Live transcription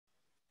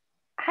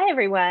Hi,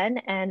 everyone,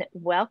 and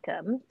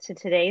welcome to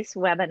today's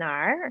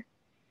webinar,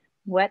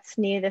 What's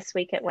New This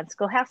Week at One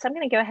Schoolhouse. I'm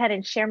going to go ahead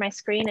and share my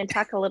screen and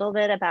talk a little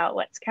bit about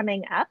what's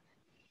coming up,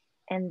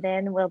 and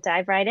then we'll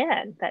dive right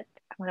in. But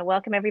I want to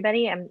welcome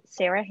everybody. I'm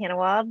Sarah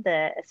Hannawald,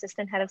 the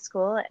Assistant Head of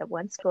School at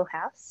One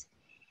Schoolhouse.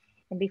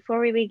 And before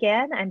we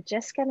begin, I'm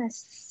just going to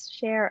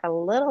share a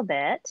little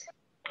bit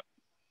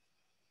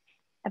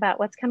about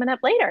what's coming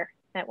up later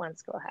at One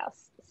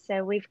Schoolhouse.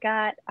 So we've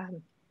got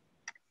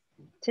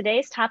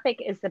today's topic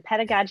is the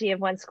pedagogy of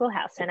One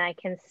Schoolhouse, and I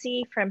can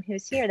see from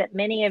who's here that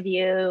many of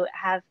you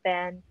have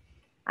been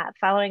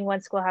following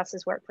One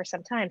Schoolhouse's work for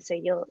some time, so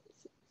you'll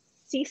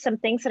see some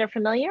things that are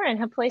familiar and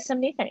hopefully some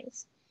new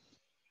things.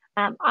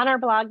 On our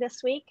blog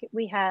this week,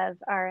 we have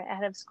our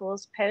Head of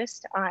Schools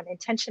post on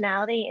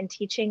intentionality in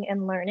teaching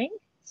and learning,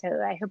 so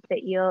I hope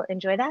that you'll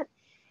enjoy that.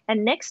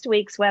 And next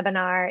week's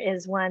webinar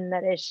is one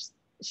that is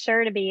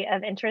sure to be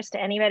of interest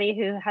to anybody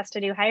who has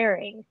to do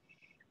hiring.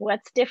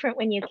 What's different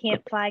when you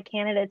can't fly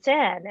candidates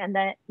in? And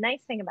the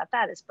nice thing about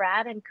that is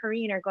Brad and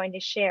Corinne are going to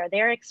share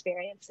their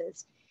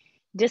experiences.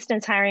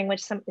 Distance hiring,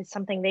 which is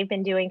something they've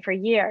been doing for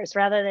years,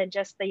 rather than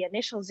just the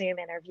initial Zoom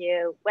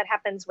interview, what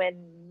happens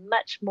when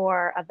much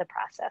more of the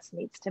process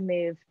needs to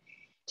move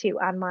to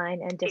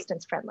online and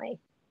distance friendly.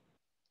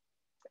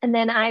 And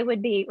then I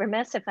would be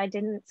remiss if I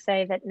didn't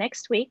say that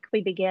next week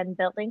we begin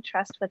Building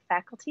Trust with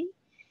Faculty.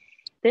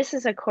 This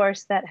is a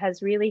course that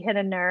has really hit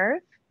a nerve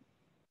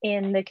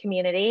in the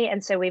community,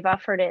 and so we've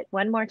offered it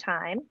one more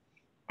time.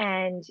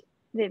 And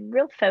the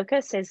real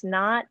focus is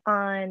not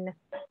on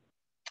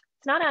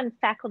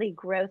faculty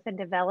growth and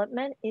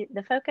development.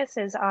 The focus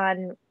is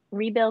on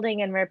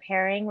rebuilding and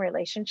repairing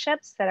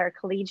relationships that are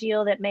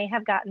collegial, that may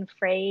have gotten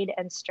frayed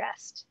and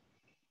stressed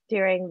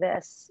during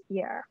this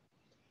year.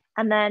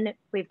 And then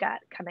we've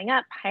got coming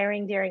up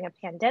hiring during a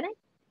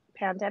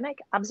pandemic,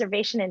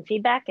 observation and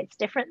feedback. It's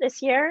different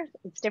this year.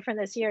 It's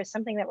different this year is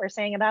something that we're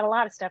saying about a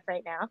lot of stuff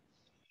right now.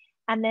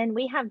 And then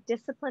we have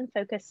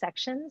discipline-focused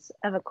sections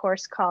of a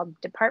course called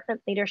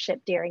Department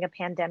Leadership During a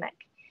Pandemic.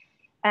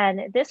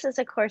 And this is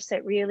a course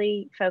that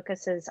really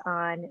focuses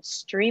on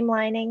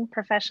streamlining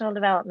professional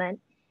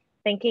development,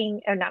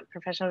 streamlining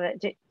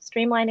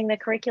the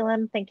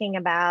curriculum, thinking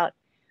about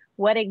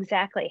what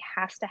exactly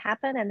has to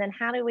happen, and then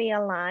how do we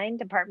align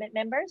department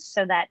members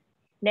so that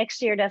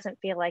next year doesn't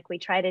feel like we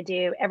try to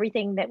do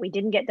everything that we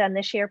didn't get done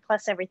this year,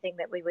 plus everything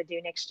that we would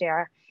do next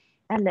year.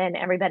 And then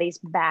everybody's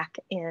back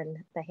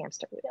in the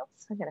hamster wheel.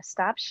 So I'm going to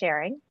stop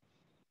sharing.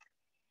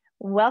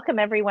 Welcome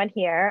everyone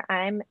here.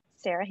 I'm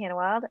Sarah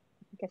Hannawald,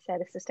 like I said,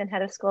 Assistant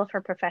Head of School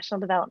for Professional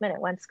Development at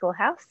One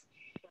Schoolhouse.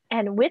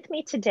 And with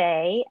me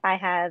today, I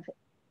have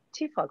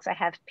two folks. I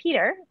have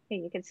Peter, who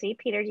you can see.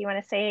 Peter, do you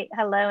want to say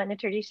hello and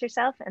introduce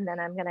yourself? And then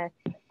I'm going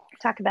to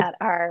talk about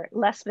our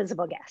less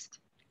visible guest.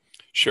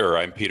 Sure,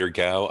 I'm Peter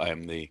Gao.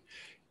 I'm the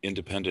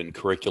Independent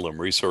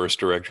Curriculum Resource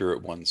Director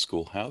at One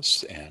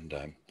Schoolhouse, and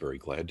I'm very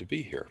glad to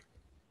be here.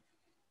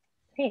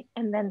 Great.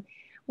 And then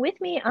with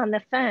me on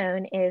the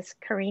phone is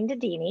Corinne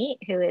Dedini,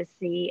 who is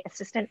the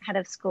Assistant Head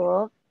of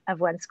School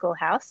of One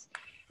Schoolhouse.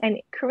 And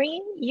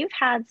Corinne, you've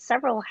had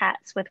several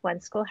hats with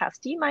One Schoolhouse.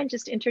 Do you mind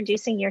just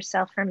introducing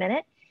yourself for a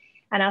minute?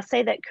 And I'll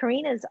say that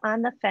Corinne is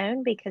on the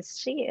phone because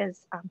she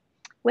is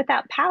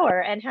without power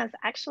and has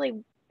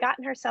actually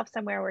gotten herself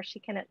somewhere where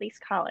she can at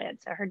least call in.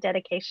 So her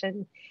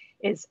dedication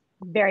is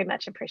very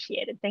much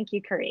appreciated. Thank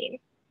you, Corinne.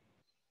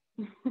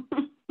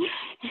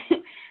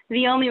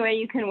 The only way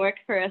you can work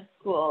for a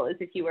school is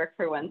if you work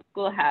for One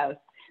Schoolhouse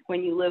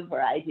when you live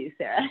where I do,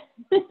 Sarah.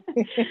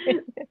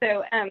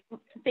 So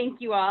thank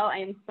you all. I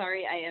am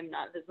sorry I am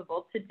not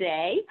visible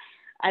today.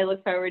 I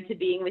look forward to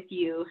being with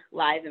you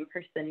live in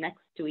person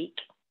next week.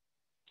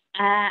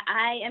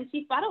 I am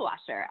Chief Bottle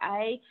Washer.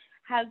 I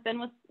have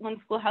been with One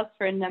Schoolhouse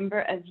for a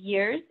number of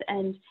years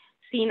and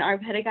seen our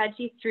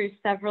pedagogy through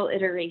several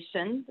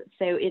iterations.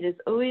 So it is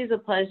always a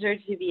pleasure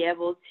to be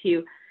able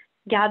to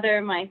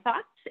gather my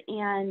thoughts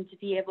and to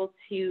be able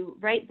to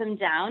write them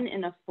down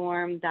in a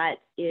form that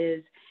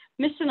is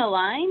mission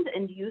aligned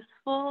and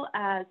useful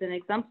as an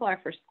exemplar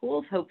for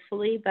schools,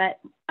 hopefully, but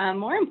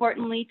more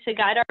importantly, to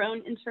guide our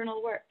own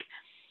internal work.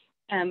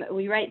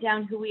 We write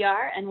down who we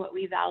are and what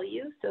we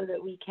value so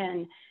that we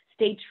can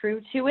stay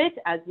true to it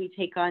as we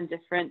take on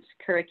different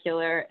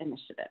curricular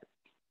initiatives.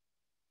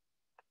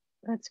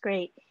 That's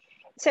great.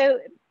 So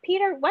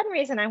Peter, one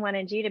reason I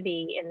wanted you to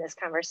be in this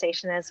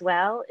conversation as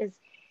well is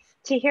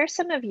to hear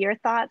some of your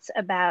thoughts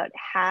about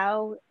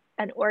how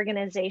an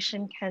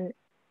organization can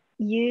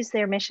use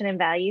their mission and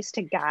values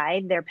to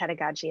guide their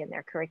pedagogy and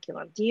their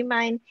curriculum. Do you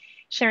mind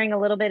sharing a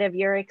little bit of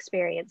your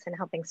experience in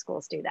helping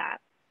schools do that?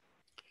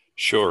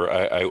 Sure,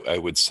 I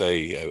would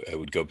say I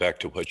would go back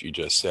to what you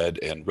just said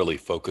and really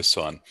focus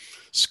on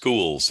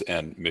schools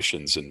and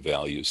missions and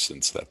values,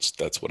 since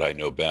that's what I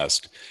know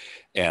best.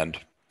 And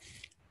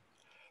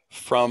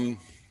from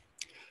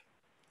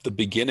the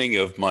beginning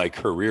of my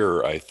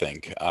career, I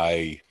think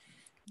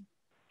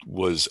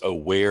was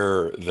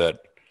aware that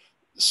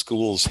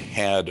schools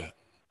had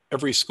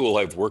every school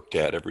I've worked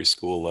at, every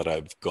school that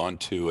I've gone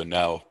to, and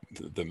now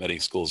the many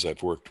schools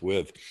I've worked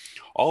with,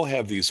 all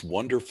have these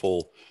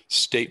wonderful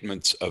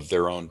statements of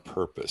their own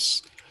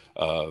purpose.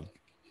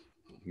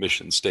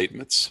 Mission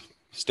statements,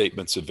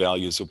 statements of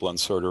values of one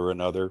sort or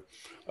another.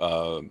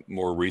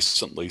 More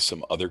recently,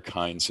 some other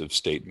kinds of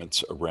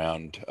statements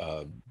around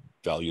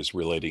values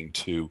relating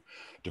to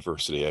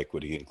diversity,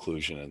 equity,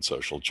 inclusion, and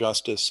social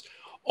justice.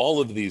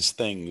 All of these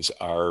things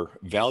are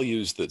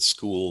values that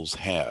schools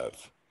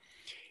have.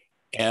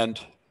 And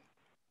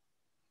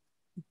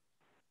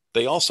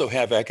they also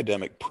have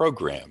academic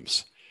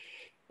programs.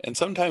 And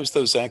sometimes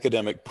those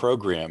academic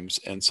programs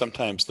and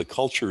sometimes the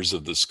cultures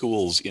of the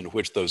schools in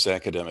which those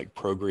academic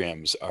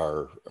programs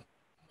are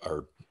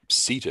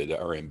seated,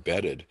 are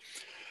embedded,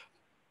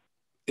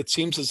 it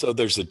seems as though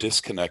there's a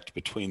disconnect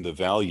between the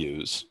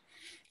values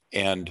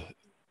and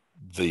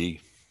the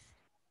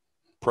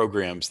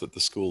programs that the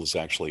school is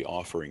actually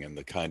offering and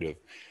the kind of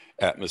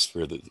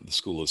atmosphere that the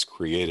school is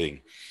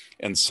creating.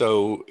 And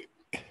so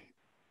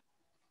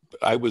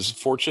I was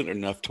fortunate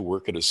enough to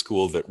work at a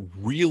school that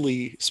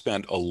really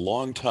spent a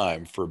long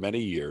time, for many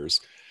years,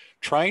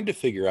 trying to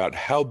figure out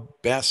how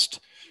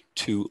best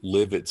to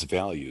live its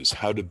values,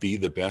 how to be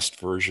the best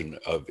version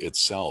of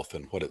itself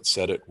and what it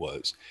said it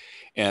was.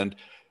 And,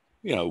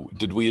 you know,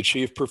 did we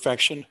achieve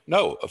perfection?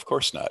 No, of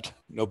course not.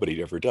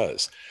 Nobody ever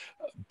does.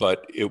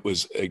 But it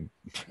was a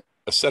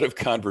set of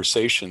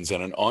conversations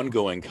and an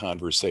ongoing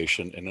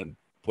conversation and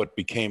what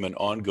became an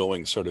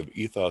ongoing sort of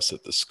ethos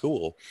at the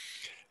school,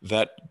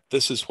 that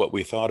this is what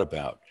we thought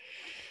about.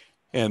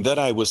 And then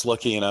I was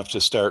lucky enough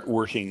to start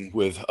working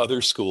with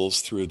other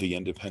schools through the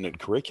independent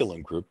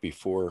curriculum group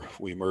before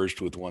we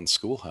merged with One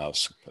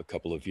Schoolhouse a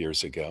couple of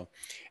years ago,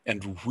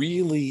 and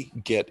really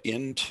get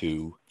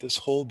into this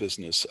whole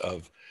business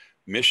of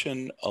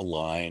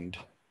mission-aligned,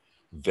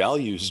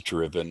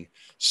 values-driven,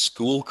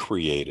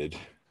 school-created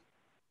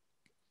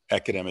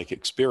academic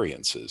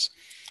experiences.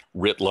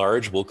 Writ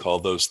large, we'll call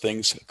those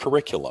things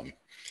curriculum.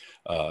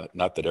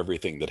 Not that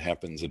everything that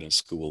happens in a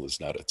school is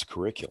not its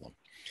curriculum.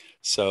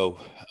 So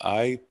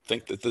I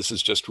think that this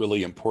is just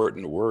really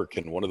important work.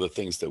 And one of the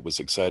things that was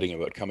exciting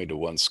about coming to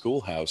One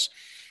Schoolhouse,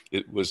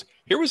 here was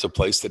a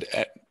place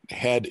that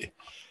had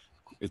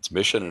its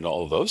mission and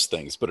all of those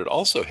things, but it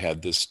also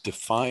had this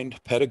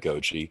defined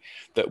pedagogy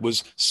that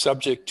was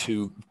subject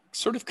to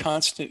sort of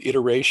constant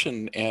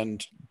iteration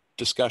and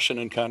discussion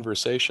and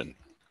conversation.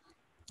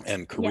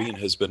 And Corinne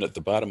has been at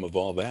the bottom of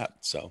all that.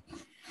 So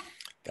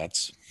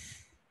those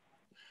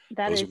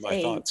are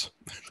my thoughts.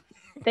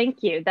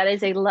 Thank you. That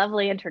is a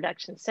lovely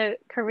introduction. So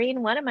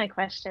Corinne, one of my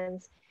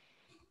questions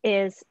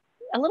is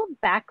a little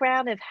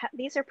background of how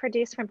these are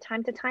produced from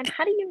time to time.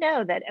 How do you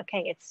know that,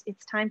 okay,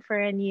 it's time for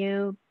a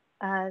new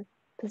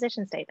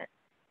position statement?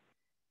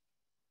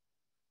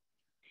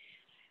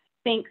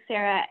 Thanks,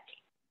 Sarah.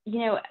 You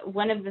know,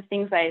 one of the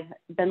things I've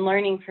been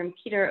learning from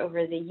Peter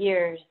over the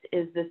years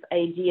is this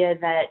idea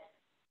that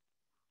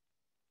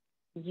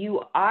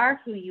you are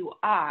who you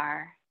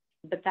are,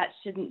 but that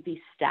shouldn't be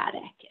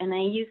static. And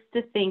I used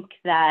to think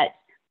that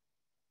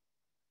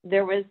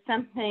there was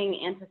something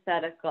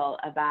antithetical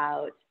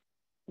about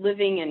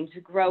living and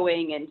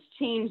growing and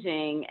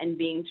changing and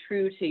being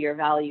true to your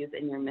values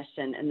and your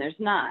mission. And there's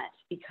not,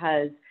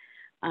 because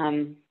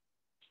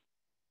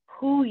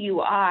who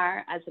you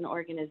are as an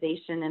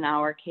organization, in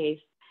our case,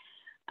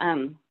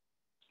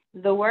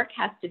 the work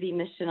has to be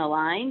mission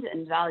aligned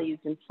and values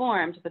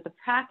informed, but the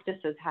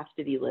practices have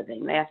to be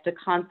living. They have to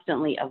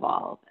constantly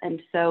evolve.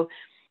 And so,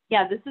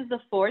 yeah, this is the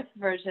fourth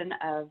version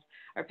of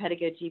our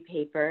pedagogy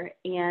paper.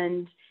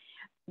 And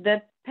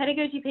the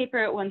pedagogy paper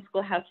at One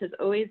Schoolhouse has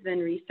always been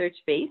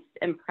research-based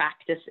and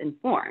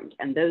practice-informed,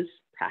 and those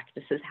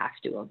practices have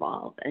to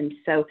evolve. And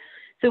so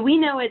we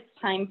know it's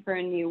time for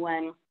a new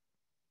one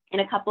in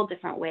a couple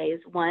different ways.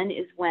 One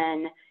is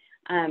when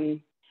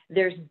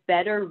there's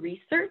better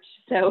research.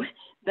 So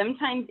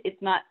sometimes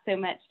it's not so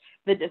much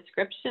the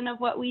description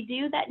of what we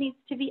do that needs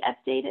to be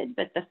updated,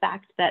 but the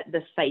fact that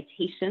the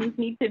citations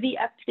need to be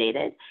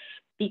updated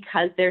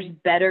because there's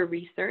better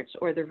research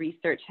or the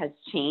research has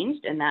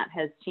changed and that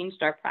has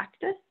changed our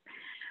practice.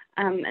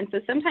 And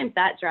so sometimes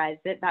that drives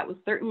it. That was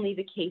certainly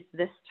the case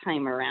this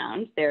time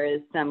around. There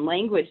is some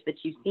language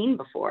that you've seen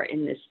before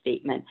in this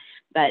statement,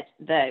 but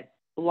the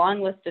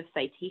long list of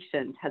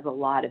citations has a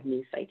lot of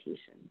new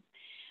citations.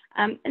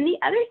 And the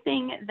other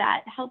thing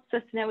that helps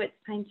us know it's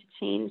time to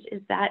change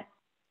is that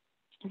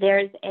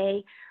there's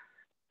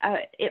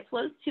it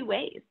flows two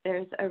ways.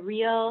 There's a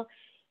real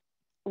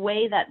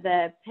way that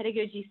the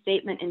pedagogy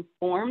statement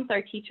informs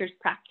our teachers'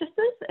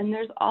 practices, and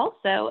there's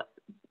also,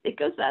 it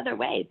goes the other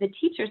way. The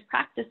teachers'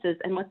 practices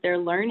and what they're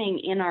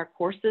learning in our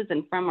courses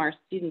and from our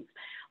students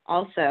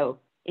also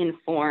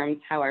informs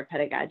how our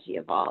pedagogy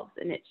evolves,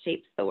 and it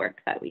shapes the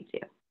work that we do.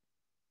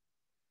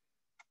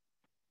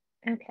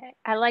 Okay,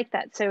 I like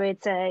that. So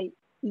it's a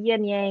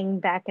yin yang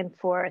back and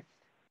forth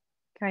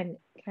kind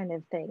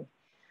of thing.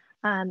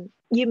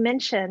 You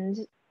mentioned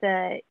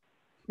the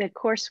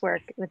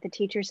coursework with the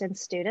teachers and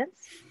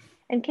students,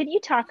 And can you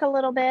talk a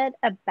little bit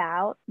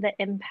about the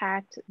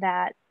impact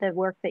that the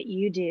work that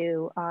you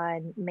do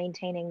on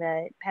maintaining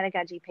the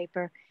pedagogy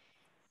paper?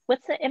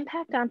 What's the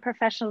impact on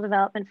professional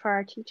development for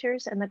our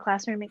teachers and the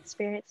classroom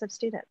experience of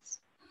students?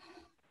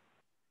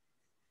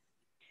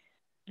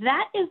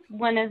 That is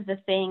one of the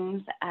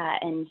things,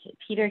 and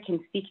Peter can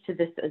speak to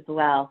this as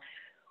well.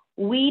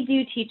 We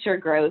do teacher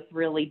growth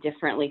really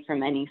differently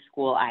from any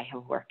school I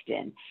have worked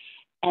in.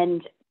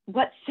 And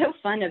what's so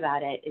fun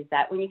about it is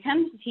that when you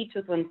come to teach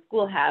with One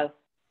Schoolhouse,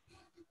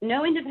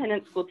 no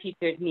independent school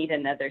teachers need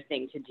another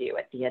thing to do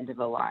at the end of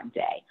a long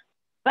day.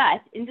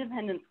 But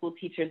independent school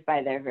teachers,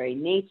 by their very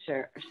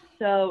nature, are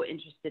so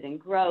interested in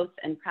growth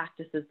and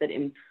practices that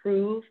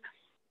improve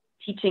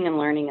teaching and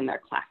learning in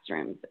their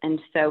classrooms. And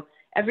so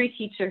every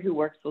teacher who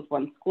works with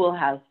One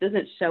Schoolhouse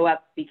doesn't show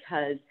up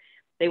because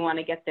they want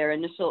to get their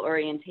initial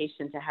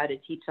orientation to how to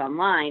teach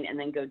online and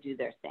then go do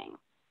their thing.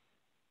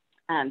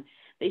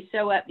 They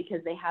show up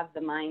because they have the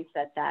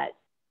mindset that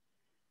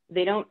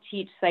they don't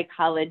teach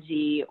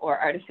psychology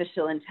or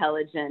artificial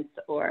intelligence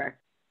or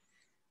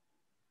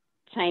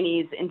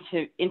Chinese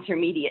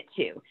intermediate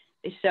 2.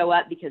 They show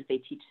up because they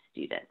teach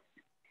students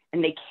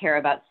and they care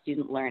about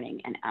student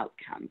learning and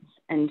outcomes.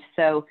 And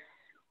so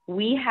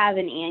we have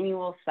an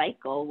annual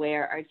cycle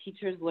where our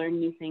teachers learn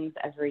new things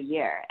every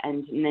year.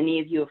 And many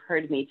of you have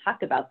heard me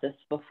talk about this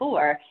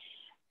before.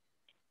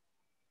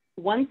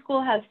 One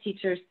Schoolhouse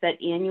teachers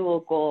set annual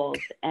goals,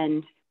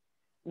 and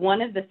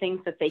one of the things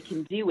that they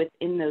can do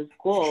within those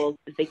goals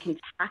is they can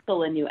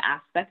tackle a new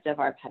aspect of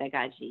our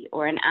pedagogy,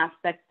 or an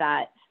aspect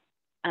that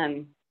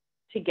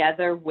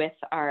together with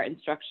our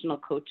instructional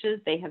coaches,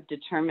 they have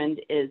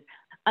determined is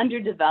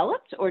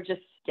underdeveloped or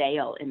just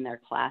stale in their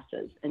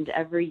classes. And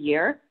every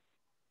year,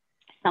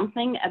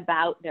 something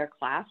about their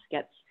class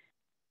gets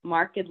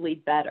markedly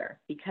better,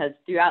 because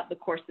throughout the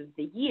course of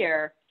the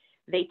year,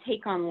 they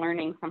take on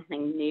learning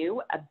something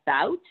new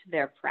about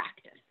their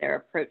practice, their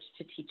approach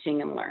to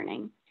teaching and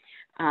learning.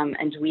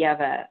 And we have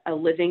a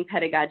living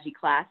pedagogy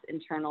class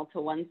internal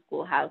to One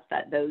Schoolhouse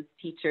that those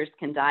teachers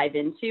can dive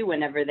into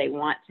whenever they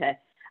want to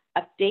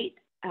update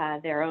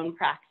their own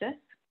practice.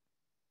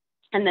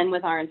 And then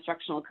with our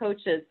instructional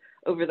coaches,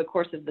 over the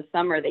course of the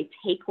summer, they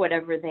take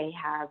whatever they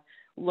have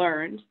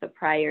learned the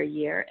prior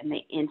year and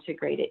they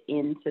integrate it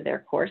into their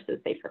course as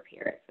they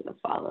prepare it for the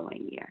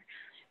following year.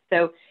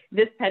 So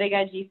this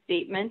pedagogy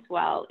statement,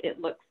 while it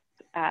looks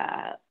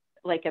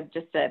like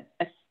just a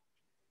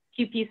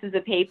few pieces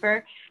of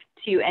paper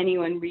to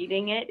anyone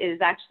reading it,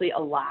 is actually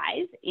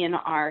alive in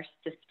our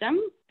system,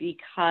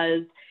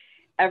 because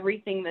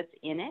everything that's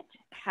in it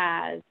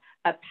has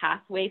a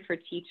pathway for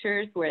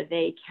teachers where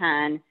they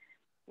can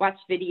watch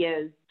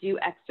videos, do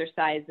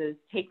exercises,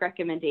 take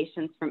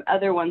recommendations from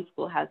other One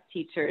Schoolhouse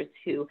teachers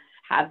who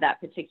have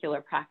that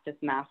particular practice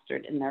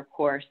mastered in their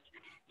course,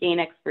 gain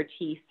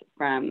expertise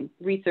from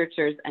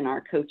researchers and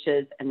our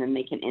coaches, and then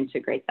they can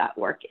integrate that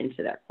work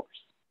into their course.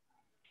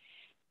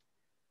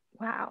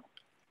 Wow.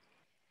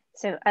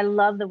 So I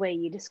love the way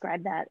you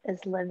describe that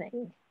as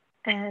living.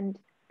 And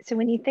so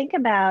when you think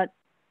about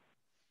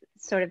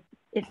sort of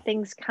if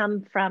things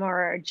come from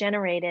or are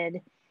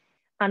generated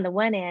on the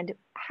one end,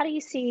 how do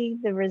you see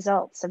the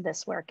results of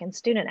this work in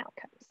student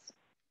outcomes?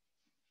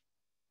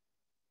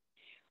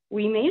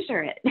 We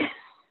measure it.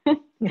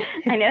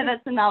 I know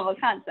that's a novel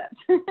concept.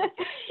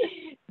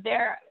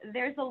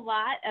 There's a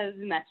lot of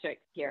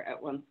metrics here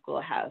at One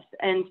Schoolhouse,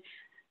 and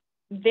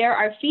there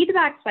are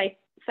feedback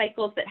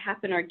cycles that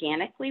happen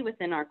organically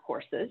within our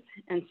courses.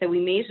 And so we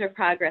measure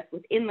progress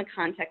within the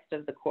context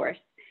of the course.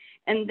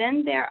 And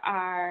then there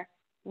are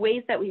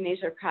ways that we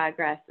measure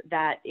progress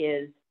that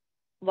is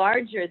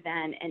larger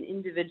than an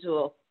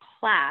individual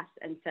class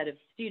and set of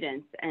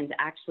students and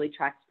actually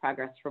tracks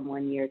progress from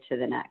one year to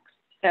the next.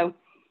 So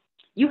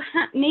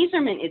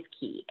measurement is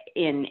key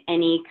in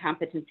any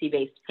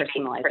competency-based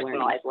personalized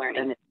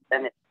learning.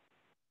 And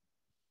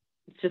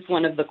it's just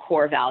one of the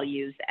core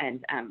values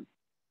and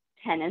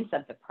tenets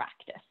of the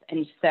practice.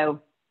 And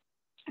so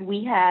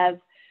we have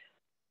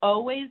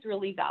always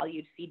really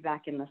valued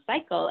feedback in the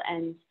cycle.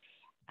 And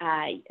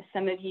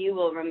some of you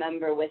will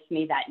remember with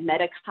me that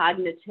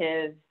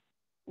metacognitive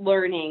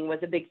learning was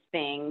a big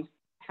thing.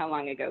 How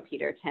long ago,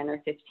 Peter? 10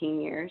 or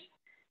 15 years?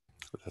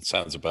 That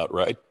sounds about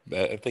right.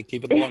 I think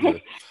even longer.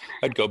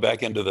 I'd go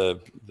back into the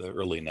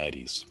early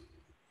 90s.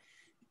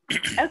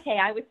 Okay,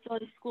 I was still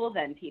in school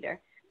then, Peter.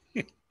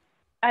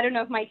 I don't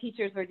know if my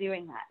teachers were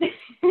doing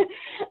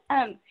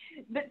that.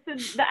 But so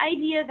the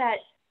idea that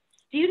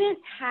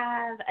students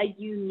have a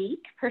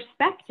unique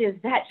perspective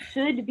that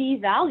should be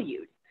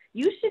valued.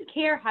 You should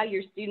care how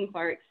your students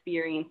are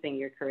experiencing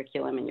your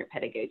curriculum and your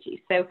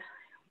pedagogy. So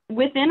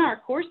within our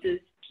courses,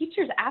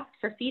 teachers ask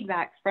for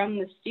feedback from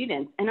the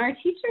students, and our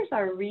teachers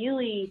are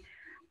really,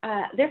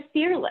 they're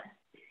fearless.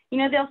 You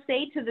know, they'll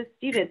say to the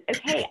students,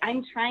 okay,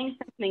 I'm trying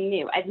something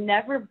new. I've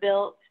never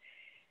built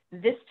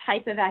this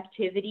type of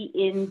activity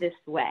in this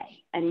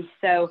way. And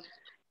so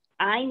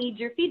I need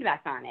your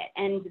feedback on it.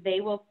 And they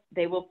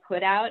will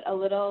put out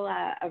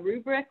a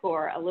rubric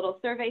or a little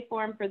survey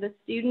form for the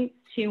students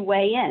to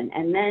weigh in.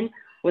 And then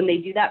when they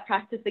do that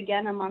practice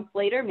again a month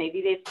later,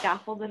 maybe they've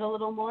scaffolded a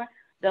little more,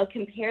 they'll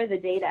compare the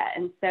data.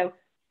 And so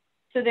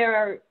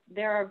there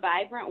are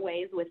vibrant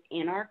ways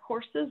within our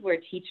courses where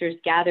teachers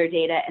gather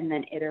data and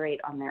then iterate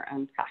on their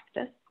own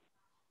practice.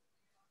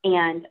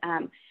 And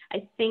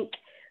I think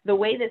the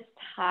way this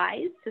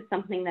ties to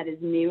something that is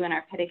new in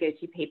our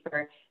pedagogy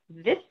paper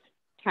this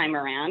time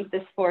around,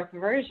 this fourth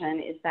version,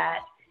 is that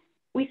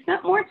we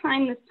spent more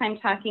time this time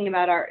talking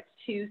about our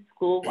 2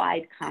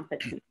 school-wide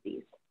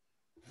competencies.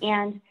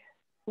 And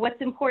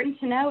what's important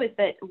to know is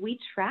that we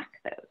track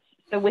those.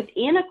 So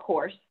within a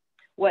course,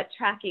 what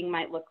tracking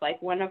might look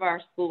like, one of our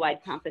school-wide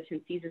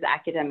competencies is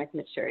academic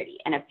maturity.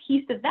 And a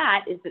piece of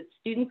that is that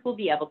students will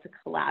be able to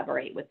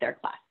collaborate with their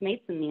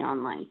classmates in the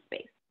online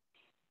space.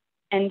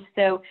 And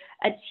so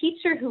a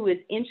teacher who is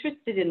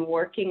interested in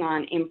working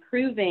on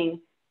improving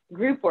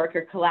group work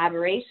or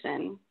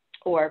collaboration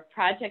or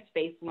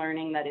project-based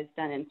learning that is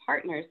done in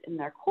partners in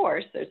their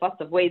course, there's lots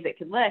of ways it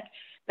could look,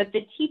 but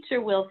the teacher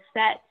will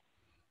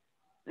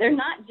they're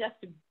not just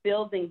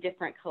building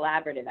different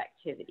collaborative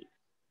activities.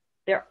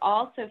 They're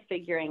also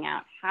figuring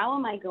out, how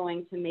am I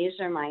going to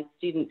measure my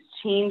students'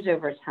 change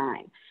over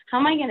time? How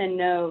am I going to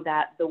know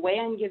that the way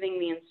I'm giving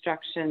the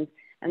instructions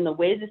and the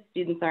way the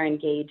students are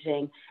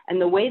engaging and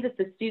the way that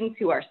the students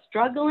who are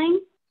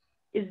struggling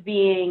is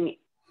being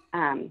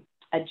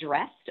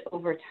addressed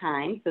over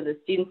time? So the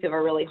students who have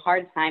a really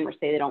hard time or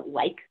say they don't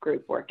like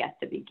group work at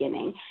the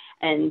beginning,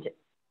 and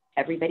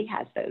everybody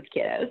has those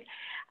kiddos,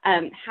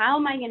 how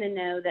am I going to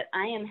know that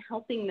I am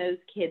helping those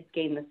kids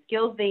gain the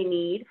skills they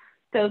need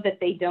so that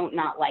they don't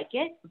not like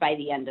it by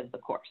the end of the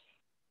course?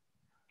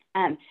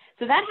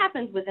 So that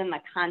happens within the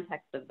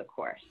context of the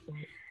course.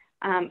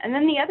 And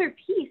then the other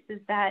piece is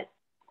that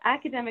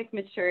academic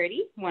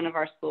maturity, one of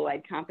our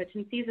school-wide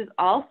competencies, is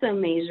also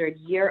measured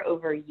year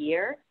over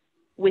year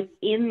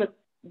within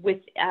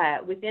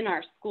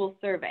our school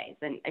surveys,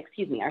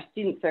 our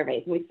student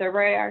surveys. And we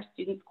survey our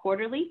students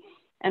quarterly.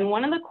 And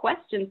one of the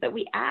questions that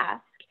we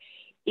ask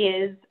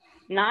is,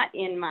 not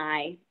in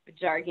my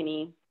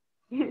jargony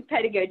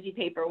pedagogy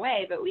paper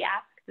way, but we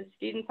ask the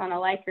students on a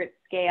Likert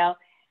scale,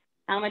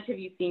 how much have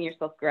you seen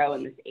yourself grow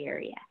in this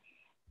area?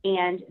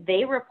 And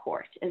they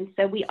report. And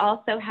so we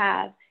also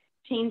have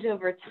change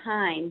over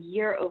time,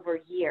 year over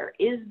year.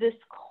 Is this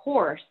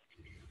course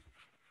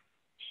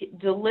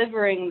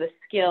delivering the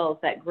skills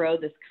that grow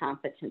this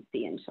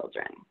competency in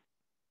children?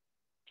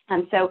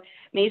 And so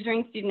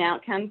measuring student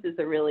outcomes is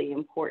a really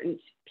important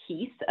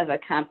piece of a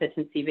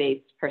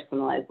competency-based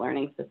personalized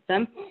learning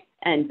system.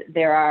 And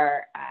there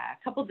are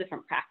a couple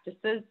different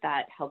practices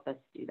that help us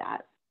do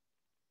that.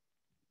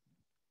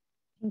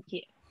 Thank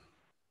you.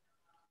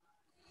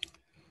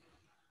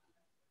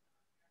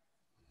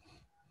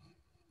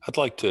 I'd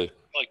like to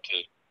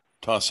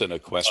toss in a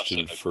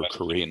question for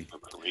Corinne.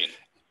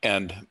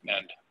 And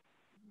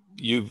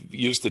you've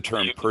used the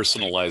term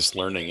personalized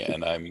learning,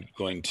 and I'm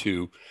going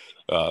to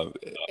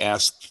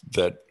ask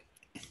that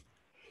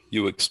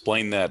you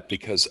explain that,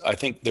 because I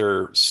think there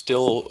are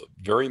still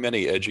very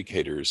many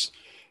educators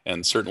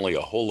and certainly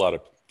a whole lot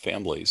of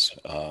families,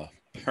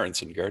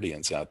 parents and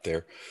guardians out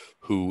there,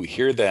 who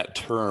hear that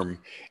term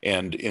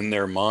and in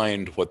their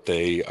mind what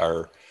they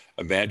are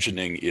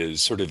imagining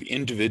is sort of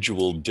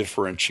individual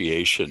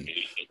differentiation,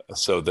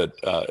 so that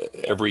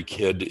every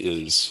kid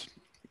is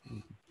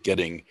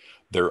getting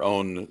their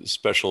own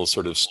special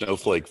sort of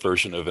snowflake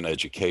version of an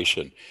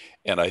education.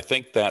 And I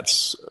think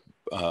that's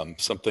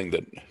something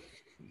that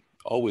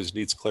always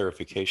needs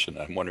clarification.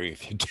 I'm wondering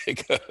if you'd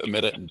take a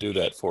minute and do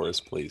that for us,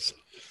 please.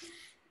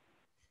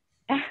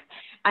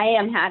 I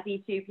am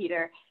happy to,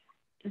 Peter.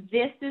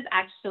 This is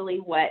actually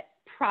what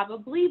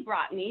probably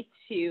brought me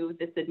to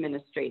this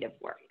administrative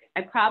work.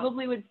 I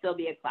probably would still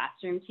be a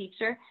classroom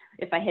teacher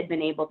if I had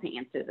been able to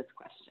answer this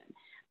question.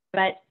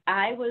 But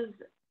I was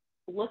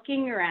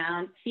looking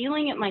around,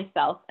 feeling it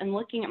myself, and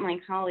looking at my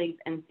colleagues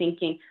and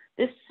thinking,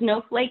 this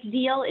snowflake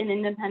deal in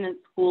independent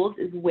schools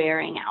is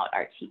wearing out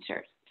our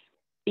teachers.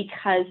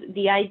 Because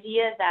the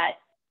idea that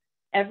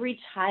every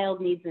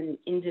child needs an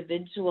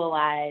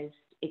individualized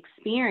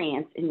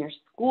experience in your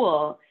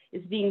school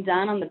is being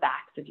done on the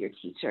backs of your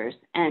teachers.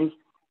 And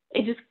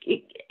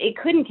it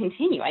couldn't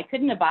continue. I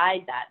couldn't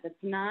abide that. That's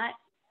not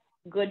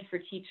good for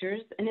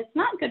teachers, and it's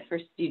not good for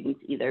students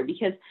either,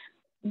 because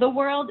the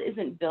world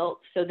isn't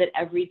built so that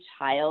every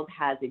child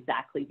has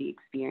exactly the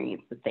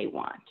experience that they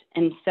want.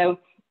 And so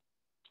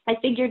I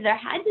figured there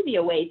had to be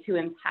a way to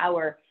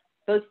empower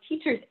both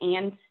teachers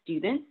and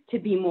students to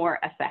be more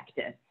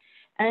effective.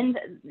 And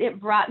it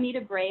brought me to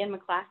Bray and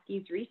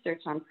McClaskey's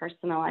research on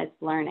personalized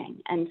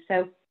learning. And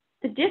so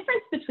the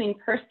difference between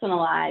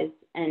personalized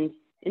and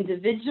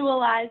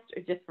individualized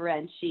or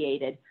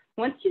differentiated,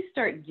 once you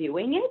start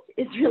doing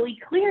it, is really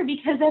clear,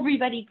 because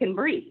everybody can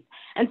breathe.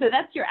 And so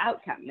that's your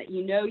outcome, that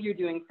you know you're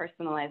doing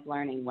personalized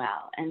learning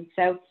well. And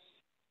so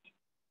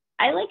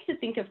I like to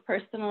think of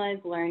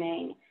personalized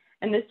learning,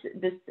 and this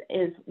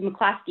is,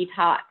 McClaskey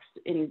talks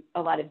in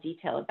a lot of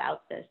detail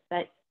about this,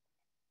 that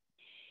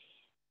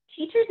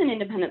teachers in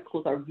independent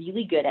schools are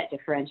really good at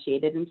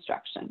differentiated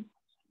instruction.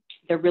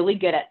 They're really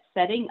good at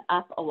setting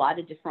up a lot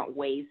of different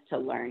ways to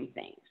learn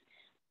things.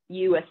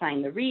 You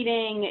assign the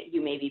reading,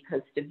 you maybe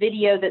post a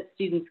video that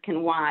students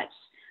can watch.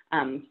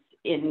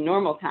 In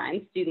normal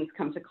times, students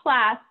come to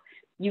class,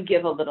 you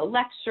give a little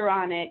lecture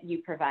on it, you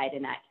provide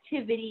an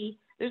activity.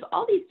 There's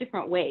all these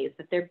different ways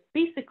that they're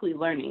basically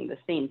learning the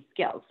same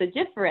skills. So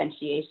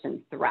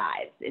differentiation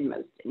thrives in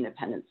most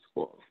independent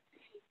schools,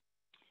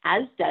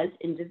 as does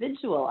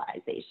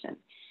individualization.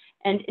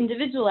 And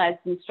individualized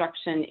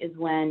instruction is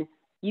when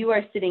you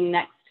are sitting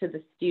next to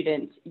the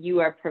student, you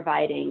are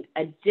providing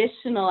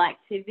additional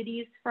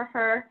activities for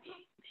her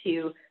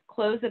to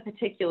close a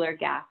particular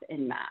gap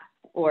in math,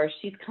 or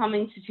she's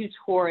coming to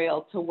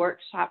tutorial to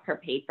workshop her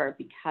paper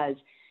because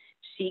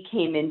she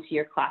came into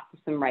your class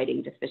with some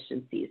writing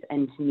deficiencies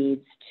and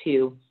needs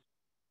to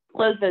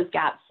close those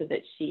gaps so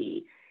that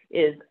she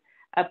is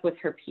up with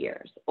her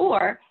peers.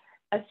 Or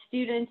a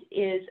student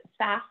is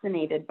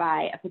fascinated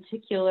by a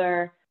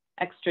particular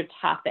extra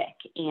topic,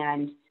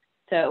 and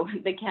so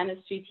the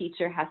chemistry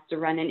teacher has to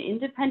run an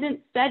independent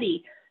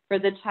study for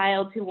the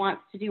child who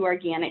wants to do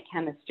organic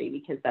chemistry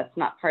because that's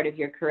not part of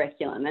your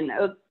curriculum. And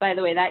oh, by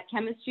the way, that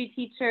chemistry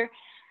teacher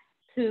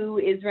who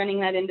is running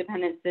that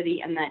independent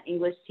study and that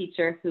English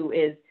teacher who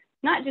is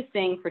not just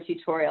staying for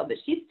tutorial, but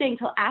she's staying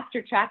till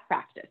after track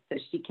practice so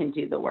she can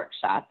do the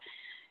workshop.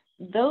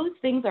 Those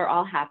things are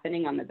all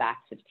happening on the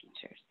backs of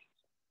teachers.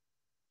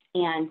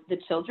 And the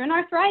children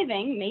are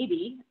thriving,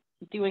 maybe,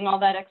 doing all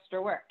that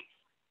extra work.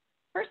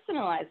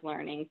 Personalized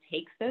learning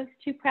takes those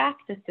two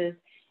practices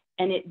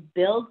and it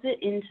builds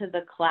it into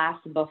the class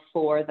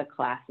before the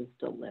class is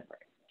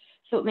delivered.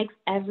 So it makes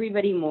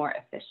everybody more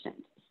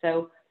efficient.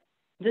 So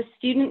the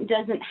student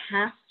doesn't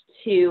have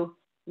to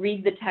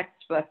read the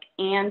textbook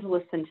and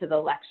listen to the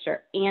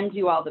lecture and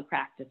do all the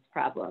practice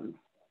problems.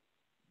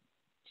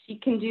 She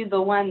can do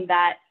the one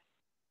that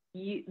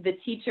the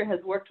teacher has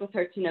worked with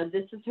her to know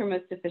this is her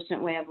most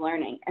efficient way of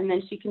learning. And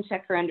then she can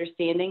check her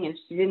understanding. And if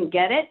she didn't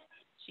get it,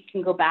 she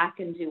can go back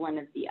and do one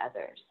of the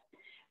others.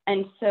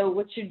 And so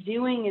what you're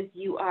doing is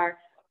you are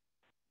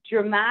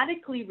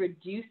dramatically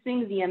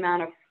reducing the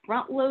amount of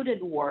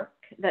front-loaded work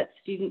that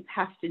students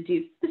have to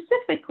do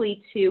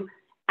specifically to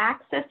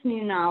access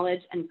new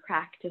knowledge and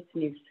practice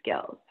new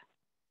skills.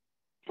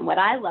 And what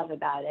I love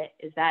about it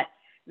is that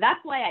that's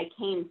why I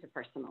came to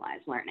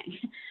personalized learning.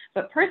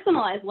 But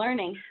personalized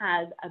learning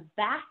has a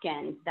back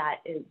end that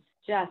is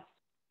just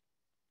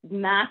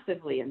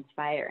massively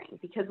inspiring,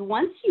 because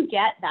once you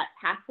get that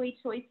pathway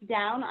choice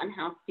down on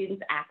how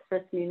students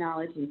access new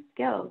knowledge and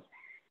skills,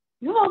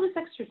 you have all this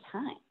extra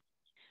time.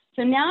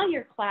 So now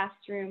your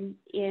classroom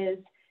is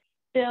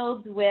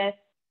filled with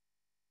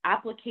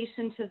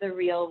application to the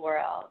real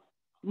world,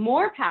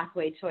 more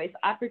pathway choice,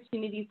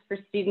 opportunities for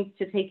students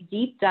to take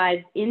deep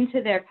dives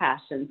into their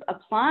passions,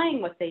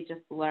 applying what they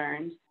just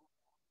learned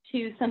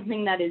to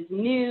something that is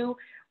new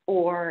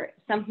or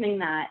something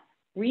that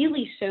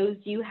really shows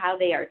you how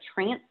they are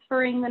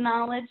transferring the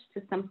knowledge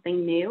to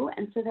something new.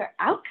 And so their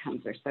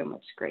outcomes are so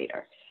much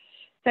greater.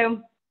 So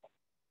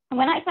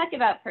when I talk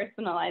about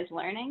personalized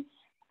learning,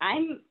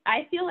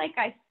 I feel like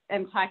I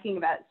am talking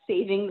about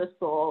saving the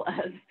soul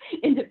of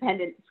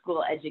independent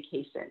school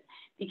education,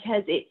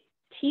 because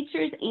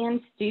teachers and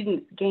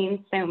students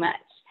gain so much.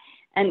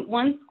 And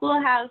One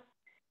Schoolhouse,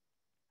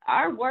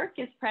 our work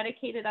is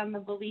predicated on the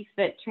belief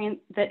that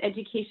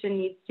education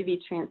needs to be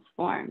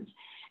transformed.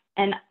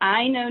 And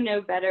I know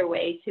no better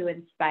way to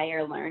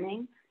inspire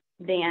learning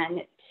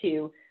than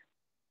to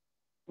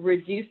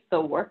reduce the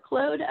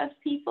workload of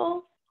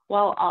people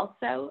while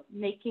also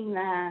giving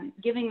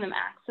them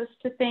access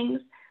to things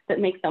that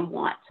make them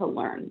want to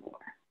learn more.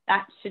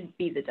 That should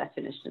be the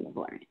definition of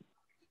learning.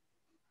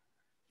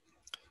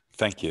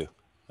 Thank you.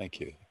 Thank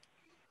you.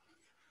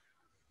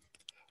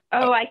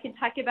 Oh, I could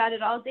talk about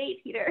it all day,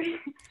 Peter.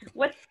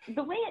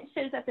 The way it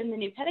shows up in the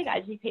new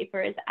pedagogy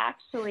paper is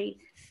actually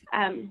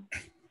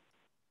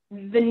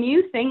the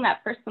new thing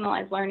that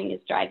personalized learning is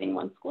driving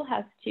One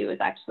Schoolhouse to is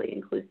actually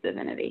inclusive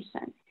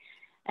innovation.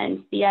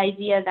 And the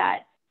idea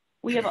that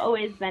we have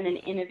always been an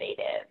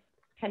innovative,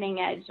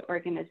 cutting-edge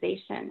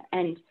organization,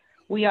 and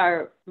we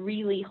are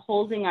really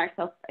holding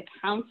ourselves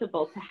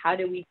accountable to how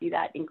do we do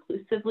that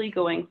inclusively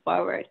going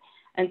forward.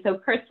 And so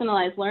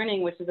personalized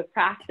learning, which is a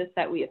practice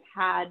that we have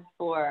had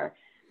for,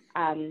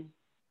 I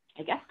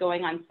guess,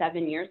 going on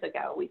 7 years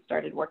ago, we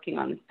started working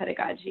on this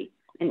pedagogy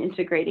and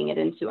integrating it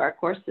into our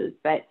courses.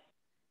 But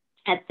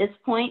at this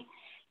point,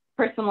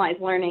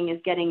 personalized learning is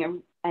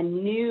getting a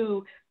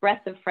new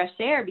breath of fresh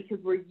air, because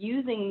we're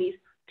using these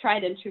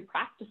tried and true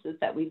practices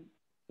that we've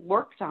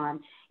worked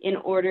on in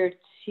order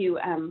to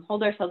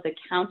hold ourselves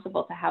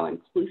accountable to how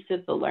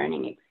inclusive the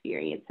learning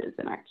experience is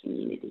in our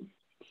community.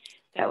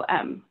 So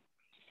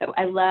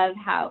I love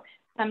how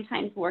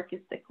sometimes work is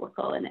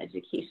cyclical in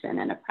education,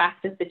 and a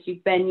practice that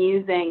you've been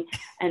using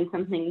and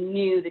something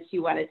new that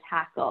you want to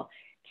tackle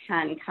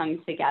can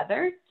come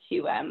together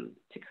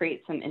to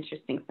create some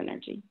interesting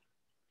synergy.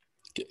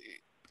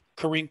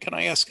 Corinne, can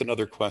I ask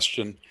another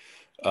question?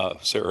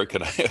 Sarah,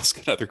 can I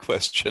ask another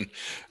question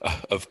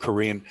of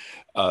Corinne?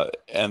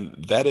 And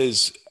that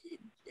is,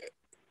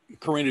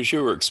 Corinne, as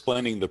you were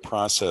explaining the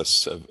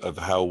process of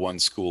how One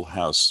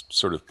Schoolhouse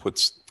sort of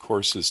puts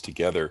courses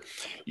together,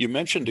 you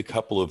mentioned a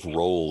couple of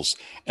roles,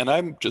 and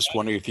I'm just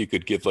wondering if you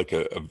could give like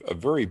a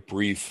very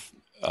brief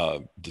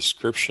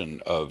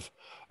description of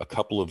a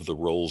couple of the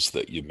roles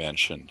that you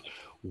mentioned.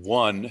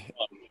 One,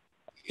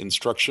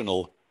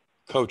 instructional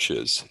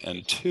coaches,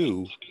 and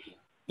two,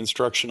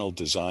 instructional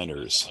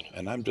designers.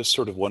 And I'm just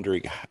sort of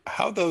wondering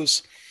how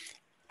those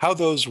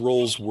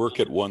roles work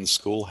at One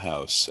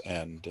Schoolhouse,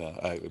 and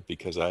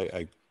because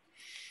I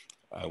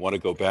want to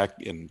go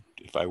back in.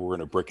 If I were in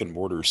a brick and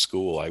mortar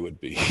school, I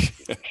would be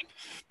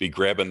be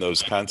grabbing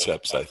those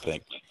concepts, I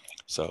think.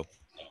 So,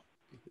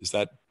 is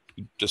that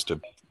just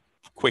a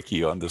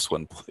quickie on this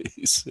one,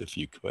 please, if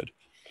you could?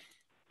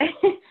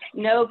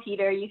 No,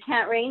 Peter, you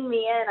can't rein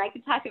me in. I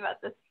could talk about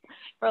this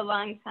for a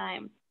long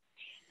time.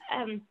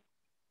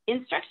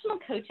 Instructional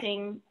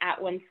coaching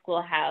at One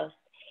Schoolhouse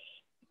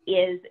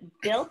is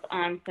built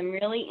on some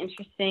really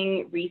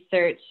interesting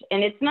research,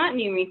 and it's not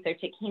new research.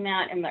 It came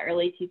out in the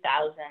early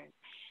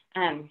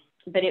 2000s,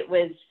 but it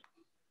was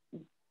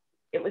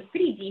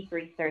pretty deep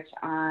research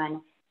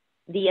on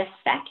the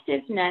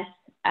effectiveness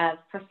of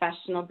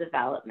professional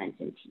development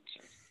in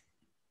teachers.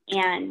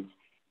 And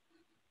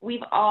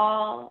we've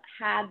all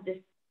had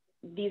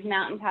these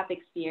mountaintop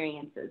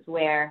experiences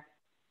where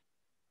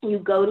you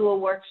go to a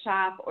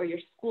workshop or your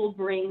school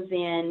brings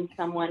in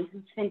someone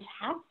who's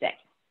fantastic,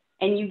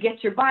 and you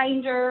get your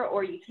binder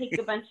or you take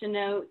a bunch of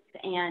notes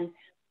and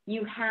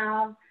you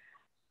have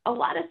a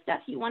lot of stuff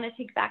you want to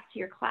take back to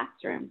your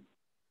classroom.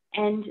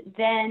 And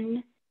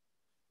then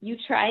you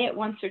try it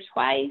once or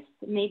twice.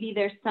 Maybe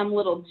there's some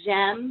little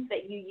gem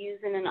that you use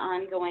in an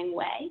ongoing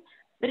way,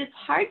 but it's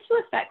hard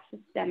to affect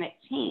systemic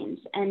change.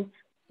 And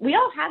we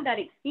all had that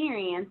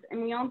experience,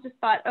 and we all just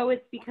thought, oh,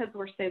 it's because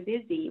we're so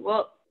busy.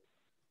 Well,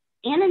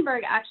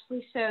 Annenberg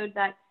actually showed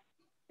that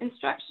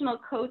instructional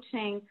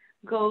coaching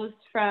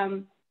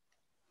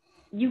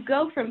you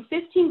go from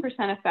 15%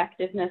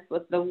 effectiveness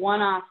with the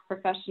one-off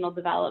professional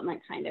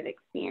development kind of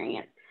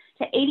experience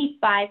to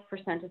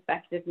 85%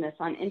 effectiveness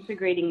on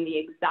integrating the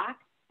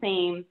exact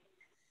same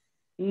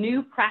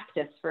new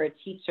practice for a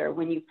teacher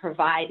when you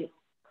provide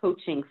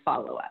coaching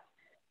follow-up.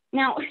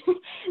 Now,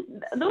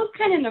 those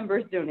kind of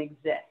numbers don't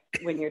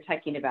exist when you're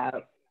talking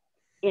about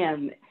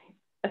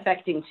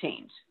affecting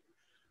change.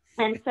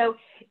 And so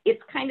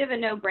it's kind of a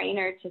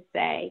no-brainer to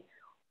say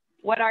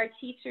what our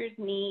teachers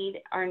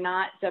need are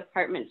not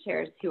department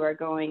chairs who are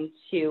going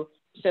to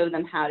show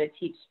them how to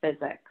teach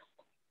physics.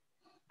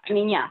 I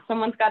mean, yeah,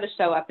 someone's got to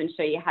show up and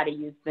show you how to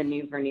use the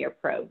new vernier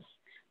probes.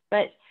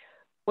 But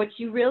what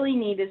you really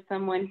need is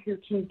someone who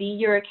can be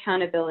your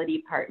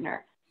accountability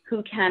partner,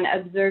 who can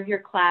observe your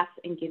class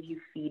and give you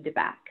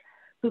feedback,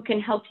 who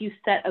can help you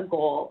set a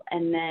goal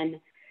and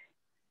then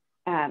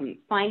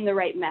find the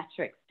right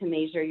metrics to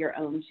measure your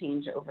own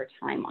change over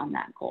time on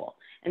that goal.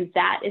 And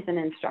that is an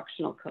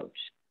instructional coach.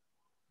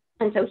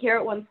 And so here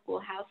at One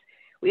Schoolhouse,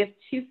 we have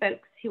two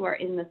folks who are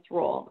in this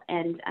role.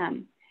 And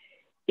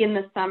in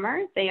the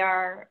summer, they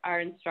are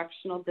our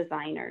instructional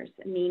designers,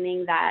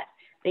 meaning that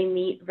they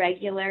meet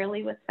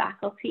regularly with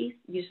faculty,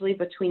 usually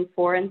between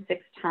 4 and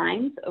 6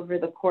 times over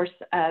the course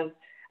of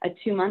a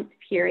 2-month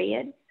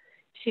period,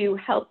 to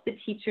help the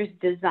teachers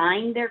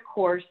design their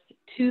course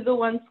to the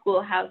One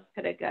Schoolhouse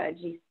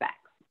pedagogy specs.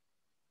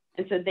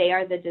 And so they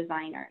are the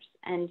designers,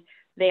 and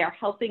they are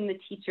helping the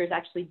teachers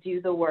actually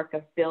do the work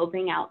of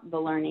building out the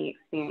learning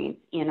experience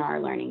in our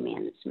learning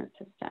management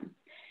system.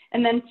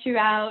 And then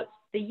throughout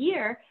the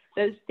year,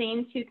 those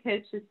same two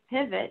coaches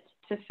pivot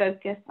to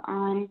focus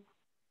on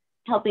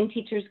helping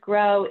teachers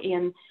grow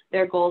in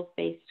their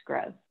goals-based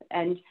growth.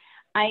 And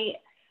I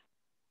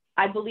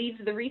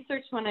believed the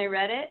research when I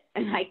read it,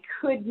 and I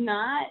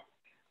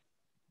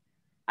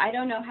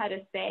don't know how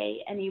to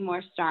say any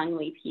more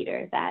strongly,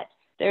 Peter, that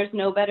there's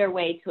no better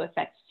way to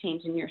affect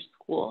change in your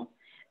school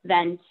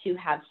than to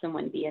have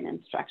someone be an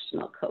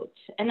instructional coach.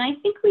 And I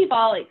think we've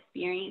all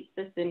experienced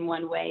this in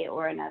one way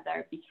or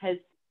another, because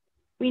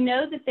we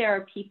know that there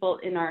are people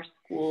in our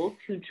schools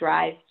who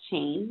drive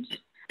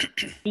change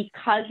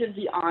because of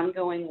the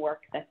ongoing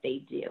work that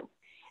they do.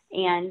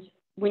 And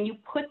when you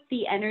put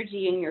the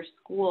energy in your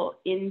school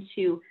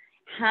into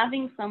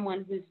having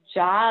someone whose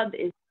job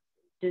is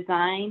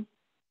design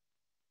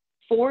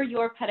for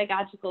your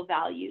pedagogical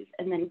values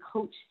and then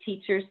coach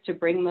teachers to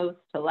bring those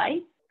to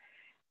life,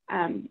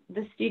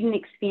 the student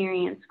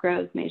experience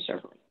grows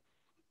measurably.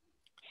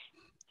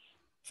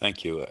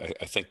 Thank you.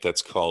 I think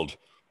that's called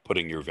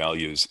putting your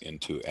values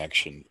into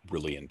action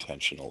really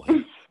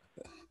intentionally.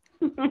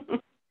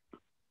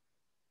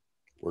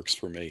 Works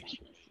for me.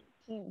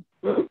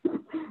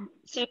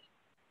 So,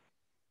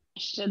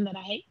 question that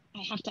I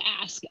have to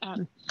ask.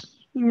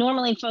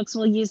 Normally, folks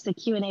will use the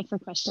Q&A for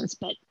questions,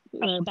 but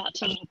we're about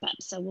to wrap up,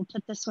 so we'll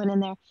put this one in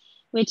there,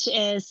 which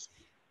is,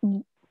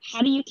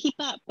 how do you keep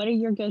up? What are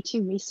your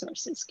go-to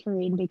resources,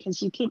 Corinne?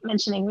 Because you keep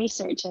mentioning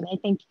research, and I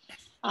think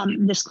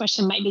this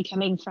question might be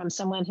coming from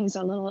someone who's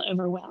a little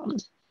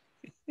overwhelmed.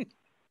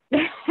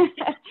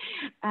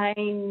 I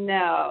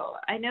know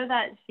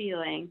that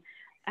feeling.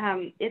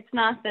 it's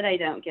not that I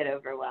don't get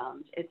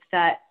overwhelmed. It's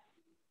that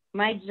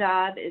my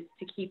job is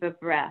to keep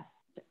abreast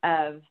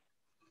of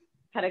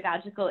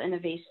pedagogical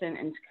innovation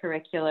and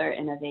curricular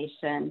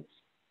innovation.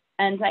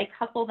 And I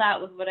couple that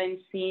with what I'm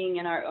seeing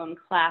in our own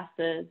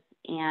classes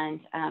and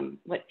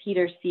what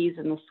Peter sees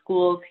in the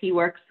schools he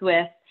works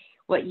with,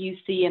 what you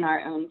see in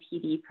our own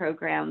PD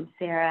program,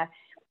 Sarah.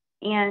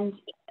 And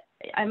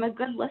I'm a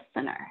good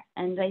listener.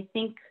 And I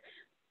think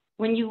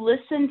when you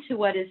listen to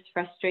what is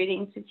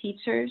frustrating to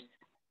teachers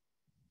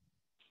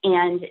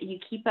and you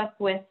keep up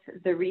with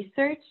the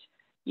research,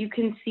 you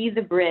can see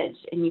the bridge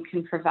and you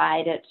can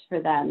provide it for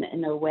them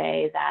in a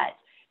way that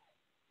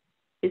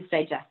is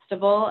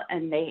digestible,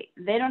 and they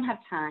don't have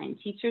time.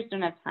 Teachers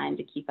don't have time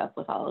to keep up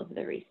with all of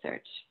the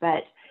research,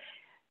 but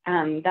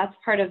that's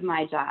part of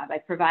my job. I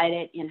provide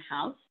it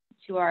in-house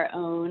to our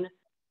own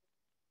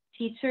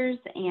teachers,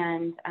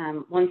 and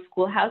One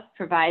Schoolhouse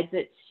provides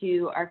it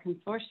to our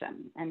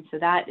consortium, and so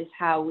that is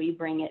how we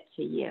bring it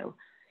to you.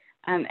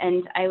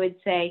 And I would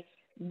say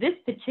this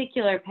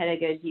particular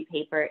pedagogy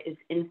paper is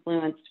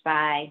influenced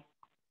by,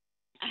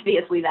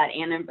 obviously, that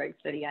Annenberg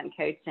study on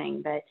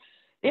coaching, but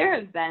there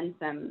have been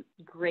some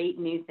great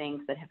new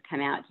things that have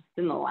come out just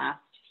in the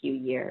last few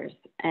years.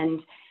 And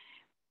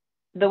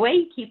the way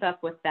you keep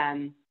up with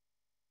them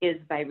is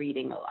by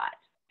reading a lot.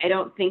 I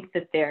don't think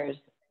that there's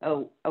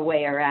a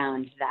way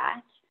around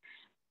that.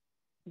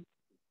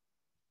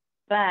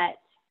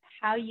 But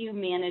how you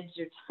manage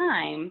your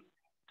time,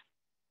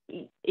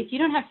 if you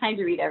don't have time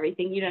to read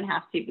everything, you don't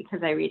have to,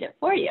 because I read it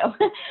for you.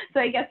 So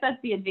I guess that's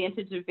the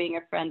advantage of being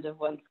a friend of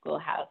One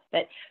Schoolhouse.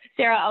 But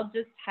Sarah, I'll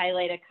just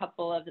highlight a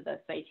couple of the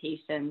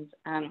citations.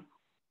 I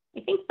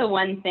think the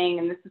one thing,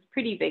 and this is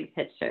pretty big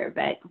picture,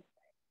 but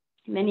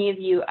many of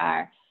you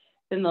are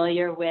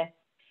familiar with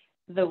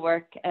the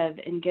work of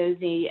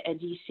Ngozi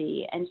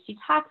Adichie, and she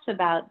talks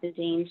about the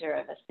danger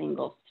of a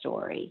single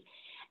story.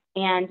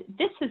 And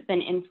this has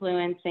been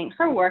influencing,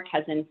 her work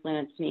has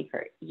influenced me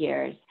for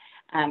years.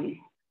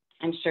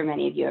 I'm sure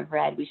many of you have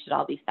read We Should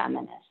All Be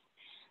Feminists.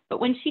 But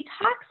when she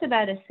talks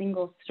about a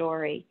single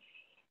story,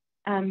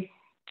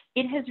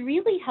 it has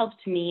really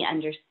helped me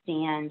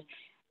understand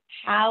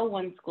how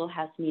One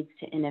Schoolhouse needs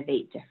to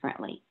innovate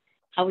differently,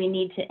 how we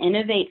need to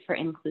innovate for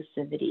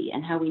inclusivity,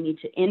 and how we need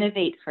to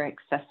innovate for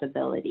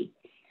accessibility.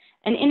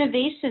 And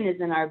innovation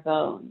is in our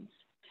bones,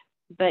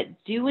 but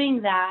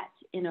doing that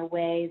in a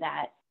way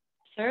that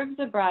serves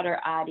a broader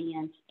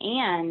audience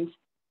and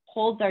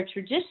holds our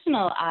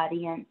traditional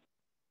audience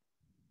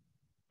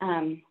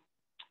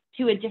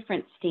to a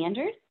different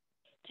standard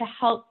to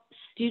help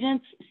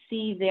students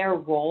see their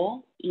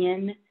role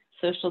in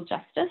social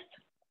justice.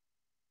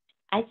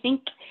 I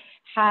think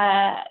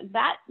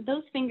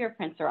those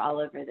fingerprints are all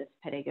over this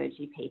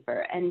pedagogy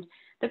paper, and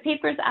the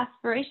paper is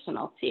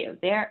aspirational too.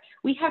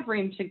 We have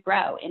room to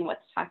grow in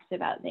what's talked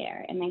about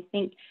there, and I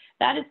think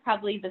that is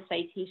probably the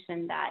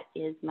citation that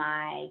is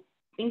my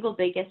single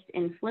biggest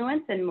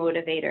influence and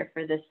motivator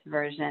for this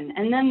version.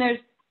 And then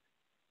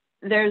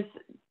there's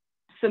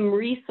some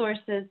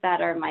resources that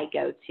are my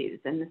go-tos,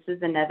 and this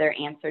is another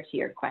answer to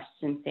your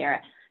question,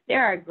 Sarah.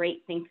 There are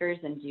great thinkers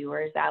and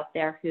doers out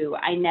there who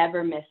I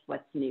never miss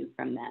what's new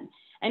from them.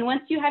 And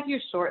once you have your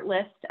short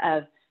list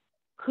of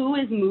who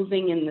is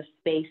moving in the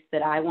space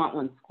that I want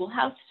One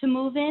Schoolhouse to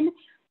move in,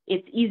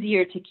 it's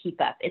easier to keep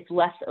up. It's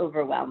less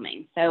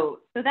overwhelming.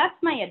 So that's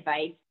my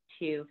advice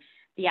to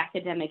the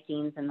academic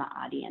deans in the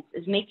audience,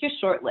 is make your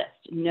short list.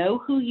 Know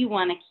who you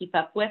want to keep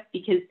up with,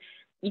 because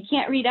you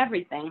can't read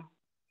everything,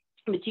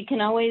 but you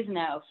can always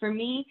know. For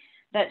me,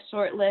 that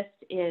short list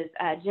is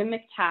Jim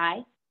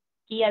McTighe.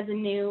 He has a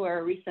new or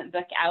a recent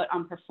book out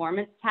on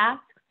performance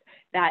tasks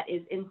that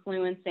is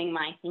influencing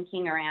my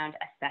thinking around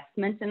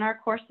assessment in our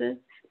courses.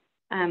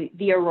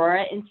 The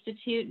Aurora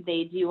Institute,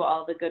 they do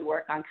all the good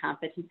work on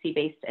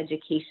competency-based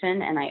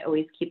education, and I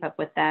always keep up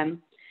with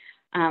them.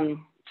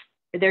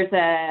 There's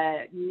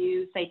a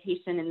new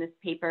citation in this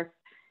paper,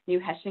 new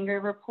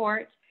Heschinger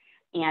report,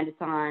 and it's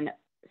on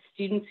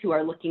students who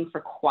are looking for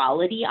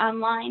quality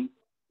online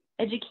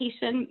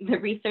education. The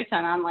research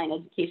on online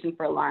education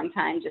for a long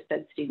time just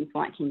said students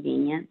want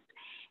convenience.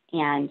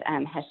 And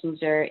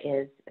Heschinger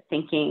is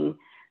thinking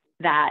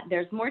that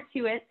there's more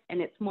to it and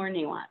it's more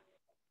nuanced.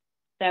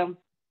 So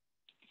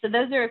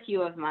those are a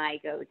few of my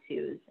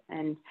go-tos.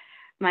 And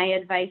my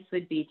advice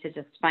would be to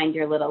just find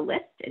your little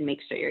list and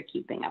make sure you're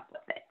keeping up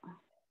with it.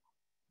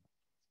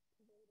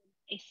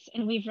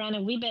 And we've run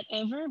a wee bit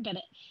over, but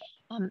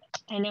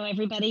I know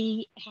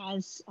everybody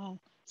has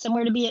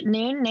somewhere to be at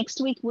noon.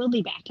 Next week, we'll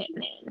be back at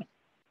noon.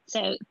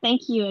 So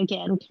thank you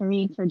again,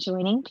 Corinne, for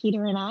joining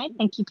Peter and I.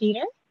 Thank you,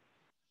 Peter.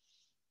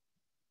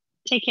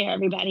 Take care,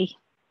 everybody.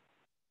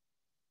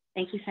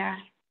 Thank you, Sarah.